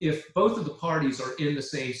 if both of the parties are in the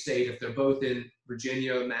same state, if they're both in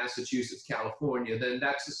Virginia, Massachusetts, California, then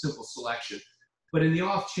that's a simple selection. But in the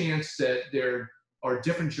off chance that there are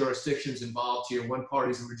different jurisdictions involved here, one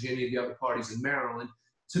party's in Virginia, the other party's in Maryland,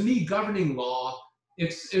 to me, governing law,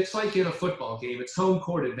 it's like in a football game, it's home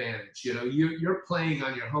court advantage. You know, you're playing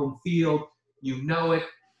on your home field, you know it.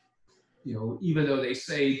 You know, even though they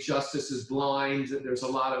say justice is blind, there's a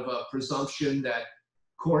lot of presumption that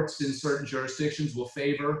courts in certain jurisdictions will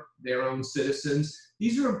favor their own citizens.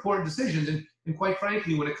 These are important decisions. And quite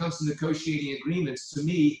frankly, when it comes to negotiating agreements, to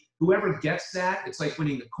me, whoever gets that, it's like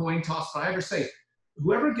winning the coin toss. But I ever say,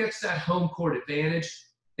 whoever gets that home court advantage,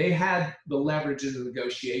 they had the leverage in the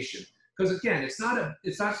negotiation. Because again, it's not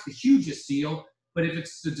the hugest deal, but if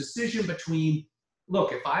it's the decision between,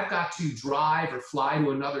 look, if I've got to drive or fly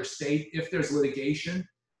to another state, if there's litigation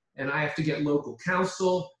and I have to get local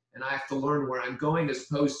counsel and I have to learn where I'm going, as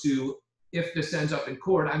opposed to if this ends up in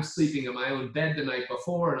court, I'm sleeping in my own bed the night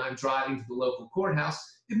before and I'm driving to the local courthouse,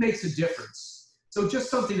 it makes a difference. So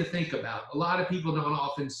just something to think about. A lot of people don't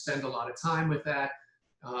often spend a lot of time with that.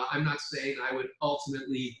 I'm not saying I would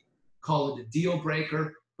ultimately call it a deal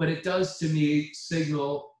breaker, but it does to me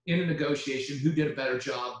signal in a negotiation who did a better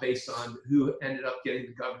job based on who ended up getting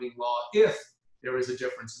the governing law, if there is a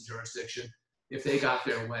difference in jurisdiction, if they got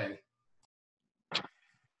their way.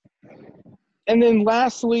 And then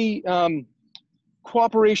lastly,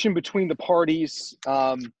 cooperation between the parties.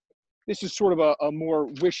 This is sort of a more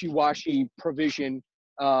wishy-washy provision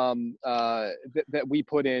that we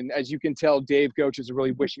put in. As you can tell, Dave Goch is a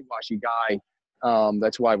really wishy-washy guy.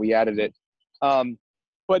 That's why we added it.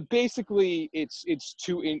 But basically, it's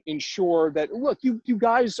to ensure that, look, you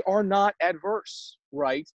guys are not adverse,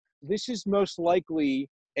 right? This is most likely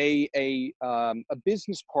a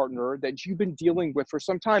business partner that you've been dealing with for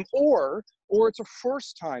some time, or it's a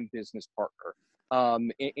first-time business partner,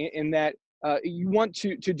 in that you want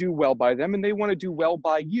to do well by them, and they want to do well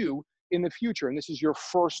by you in the future, and this is your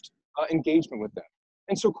first engagement with them.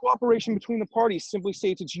 And so cooperation between the parties simply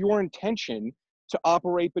states it's your intention to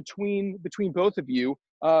operate between both of you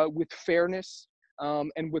with fairness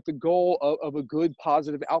and with the goal of a good,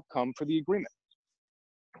 positive outcome for the agreement.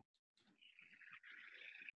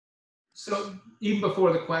 So even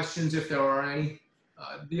before the questions, if there are any,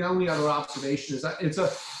 the only other observation is that it's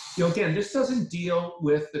a, again, this doesn't deal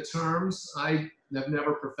with the terms. I have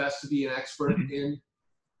never professed to be an expert in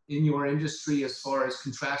your industry as far as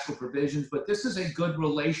contractual provisions, but this is a good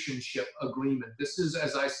relationship agreement. This is,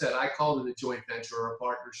 as I said, I call it a joint venture or a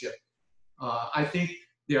partnership. I think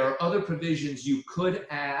there are other provisions you could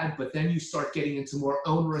add, but then you start getting into more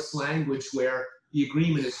onerous language where the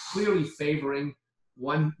agreement is clearly favoring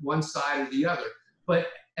one side or the other. But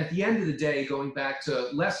at the end of the day, going back to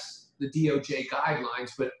less the DOJ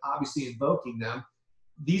guidelines, but obviously invoking them,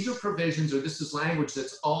 these are provisions, or this is language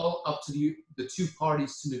that's all up to the two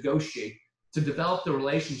parties to negotiate. to develop the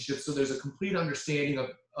relationship so there's a complete understanding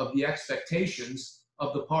of the expectations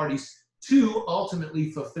of the parties to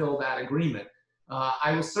ultimately fulfill that agreement.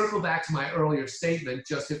 I will circle back to my earlier statement,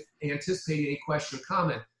 just if anticipating any question or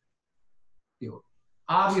comment.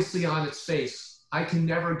 Obviously on its face, I can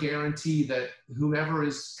never guarantee that whomever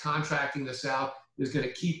is contracting this out is going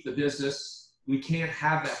to keep the business. We can't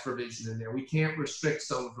have that provision in there. We can't restrict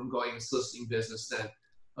someone from going and soliciting business then.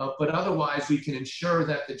 But otherwise, we can ensure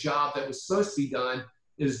that the job that was supposed to be done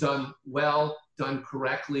is done well, done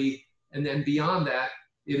correctly. And then beyond that,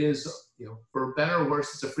 it is, for better or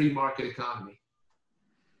worse, it's a free market economy.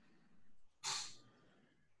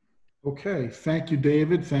 Okay, thank you,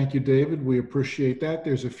 David. Thank you, David. We appreciate that.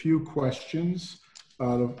 There's a few questions.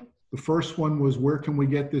 The first one was, where can we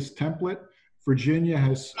get this template? Virginia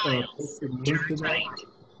has posted a link to that.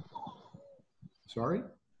 Sorry?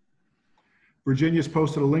 Virginia's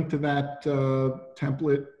posted a link to that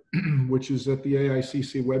template, which is at the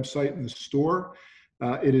AICC website in the store.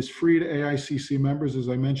 It is free to AICC members, as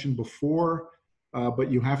I mentioned before, but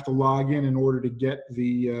you have to log in order to get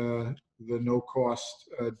the no-cost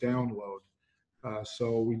download.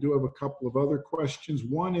 So we do have a couple of other questions.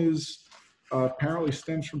 One is apparently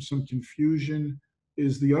stems from some confusion.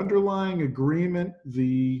 Is the underlying agreement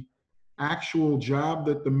the actual job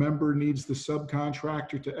that the member needs the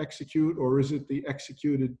subcontractor to execute, or is it the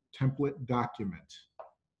executed template document?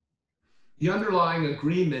 The underlying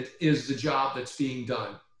agreement is the job that's being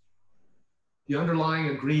done. The underlying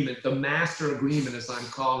agreement, the master agreement as I'm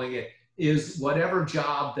calling it, is whatever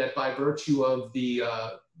job that by virtue of the,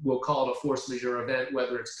 we'll call it a force majeure event,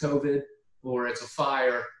 whether it's COVID or it's a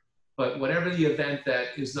fire, but whatever the event that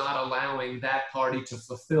is not allowing that party to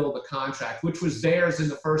fulfill the contract, which was theirs in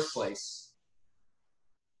the first place.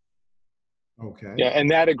 Okay. Yeah, and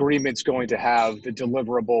that agreement's going to have the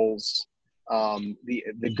deliverables,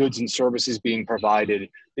 the goods and services being provided,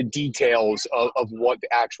 the details of what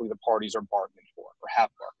actually the parties are bargaining for or have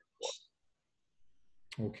bargained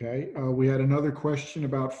for. Okay. We had another question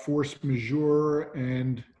about force majeure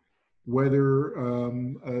and whether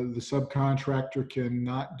the subcontractor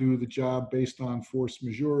cannot do the job based on force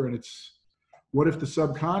majeure. And it's, what if the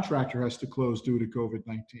subcontractor has to close due to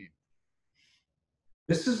COVID-19?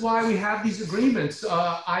 This is why we have these agreements.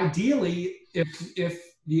 Ideally, if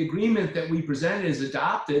the agreement that we presented is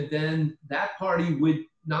adopted, then that party would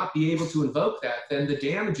not be able to invoke that. Then the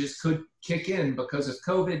damages could kick in, because if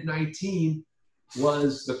COVID-19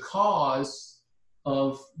 was the cause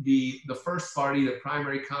of the first party, the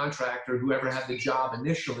primary contractor, whoever had the job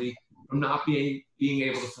initially, from not being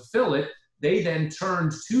able to fulfill it, they then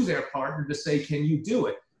turned to their partner to say, can you do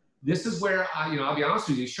it? This is where, I'll be honest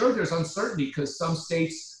with you, sure, there's uncertainty, because some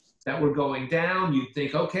states that were going down, you'd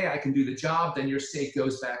think, okay, I can do the job, then your state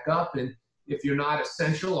goes back up. And if you're not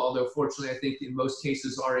essential, although fortunately I think in most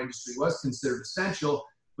cases our industry was considered essential,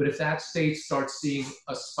 but if that state starts seeing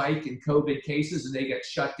a spike in COVID cases and they get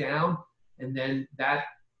shut down, and then that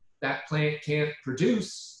plant can't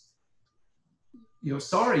produce,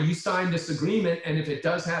 sorry, you signed this agreement, and if it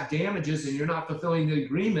does have damages and you're not fulfilling the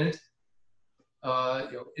agreement,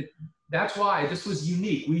 that's why this was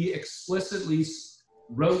unique. We explicitly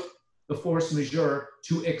wrote the force majeure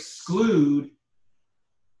to exclude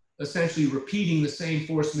essentially repeating the same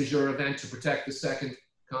force majeure event to protect the second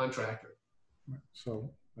contractor.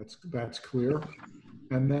 So that's clear.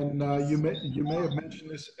 And then you may have mentioned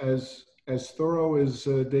this, as thorough as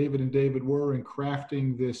David and David were in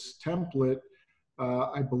crafting this template.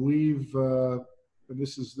 I believe, and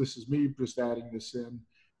this is me just adding this in,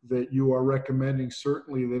 that you are recommending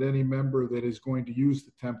certainly that any member that is going to use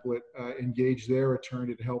the template engage their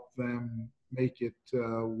attorney to help them make it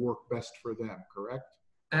work best for them, correct?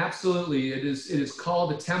 Absolutely. It is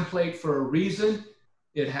called a template for a reason.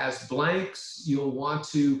 It has blanks. You'll want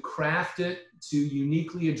to craft it to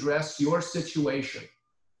uniquely address your situation.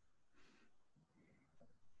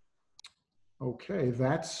 Okay,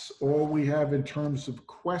 that's all we have in terms of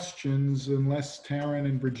questions, unless Taryn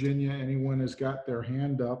and Virginia, anyone has got their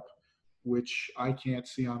hand up, which I can't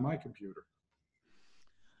see on my computer.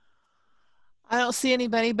 I don't see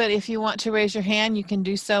anybody, but if you want to raise your hand, you can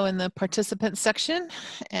do so in the participants section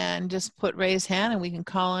and just put raise hand and we can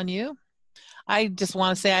call on you. I just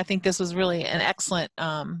want to say I think this was really an excellent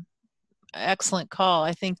call.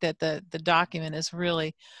 I think that the document is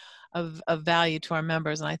really of value to our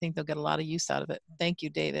members, and I think they'll get a lot of use out of it. Thank you,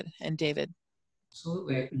 David and David.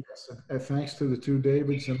 Absolutely. Yes, thanks to the two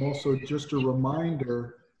Davids, and also just a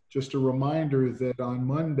reminder that on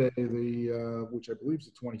Monday, which I believe is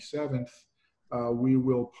the 27th, we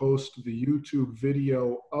will post the YouTube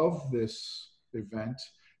video of this event.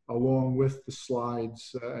 along with the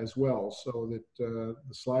slides as well, so that the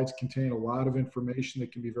slides contain a lot of information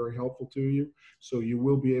that can be very helpful to you. So you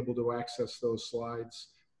will be able to access those slides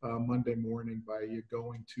Monday morning by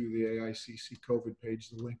going to the AICC COVID page.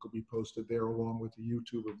 The link will be posted there along with the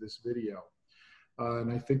YouTube of this video.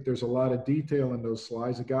 And I think there's a lot of detail in those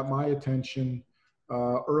slides. It got my attention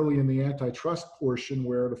early in the antitrust portion,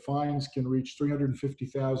 where the fines can reach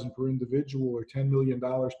 $350,000 per individual or $10 million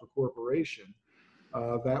per corporation.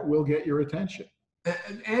 That will get your attention.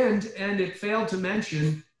 And it failed to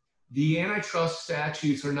mention the antitrust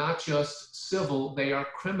statutes are not just civil, they are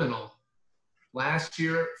criminal. Last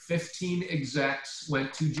year, 15 execs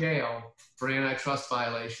went to jail for antitrust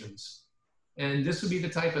violations. And this would be the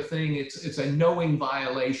type of thing, it's a knowing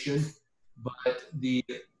violation, but the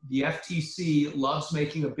FTC loves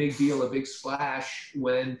making a big deal, a big splash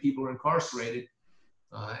when people are incarcerated.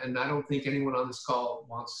 And I don't think anyone on this call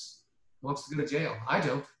wants to go to jail. I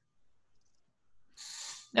don't.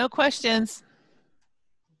 No questions.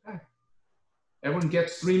 Okay. Everyone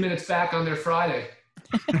gets 3 minutes back on their Friday.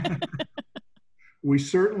 We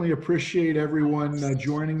certainly appreciate everyone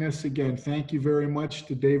joining us again. Thank you very much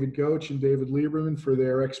to David Goch and David Lieberman for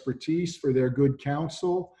their expertise, for their good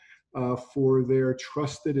counsel, for their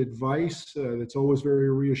trusted advice. That's always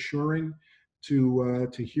very reassuring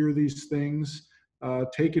to hear these things.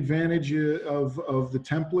 Take advantage of the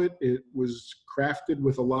template. It was crafted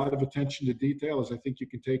with a lot of attention to detail, as I think you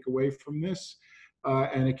can take away from this.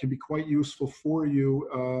 And it can be quite useful for you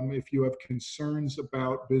if you have concerns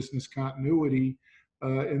about business continuity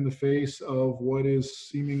in the face of what is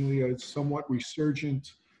seemingly a somewhat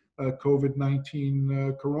resurgent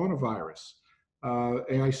COVID-19 coronavirus.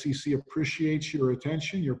 AICC appreciates your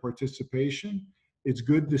attention, your participation. It's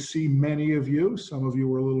good to see many of you. Some of you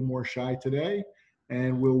were a little more shy today.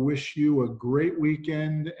 And we'll wish you a great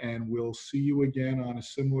weekend, and we'll see you again on a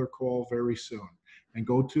similar call very soon. And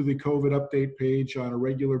go to the COVID update page on a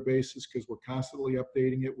regular basis, because we're constantly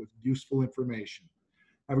updating it with useful information.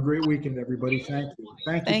 Have a great weekend, everybody. Thank you.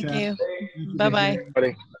 Thank you. Bye-bye.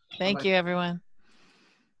 Thank you, everyone.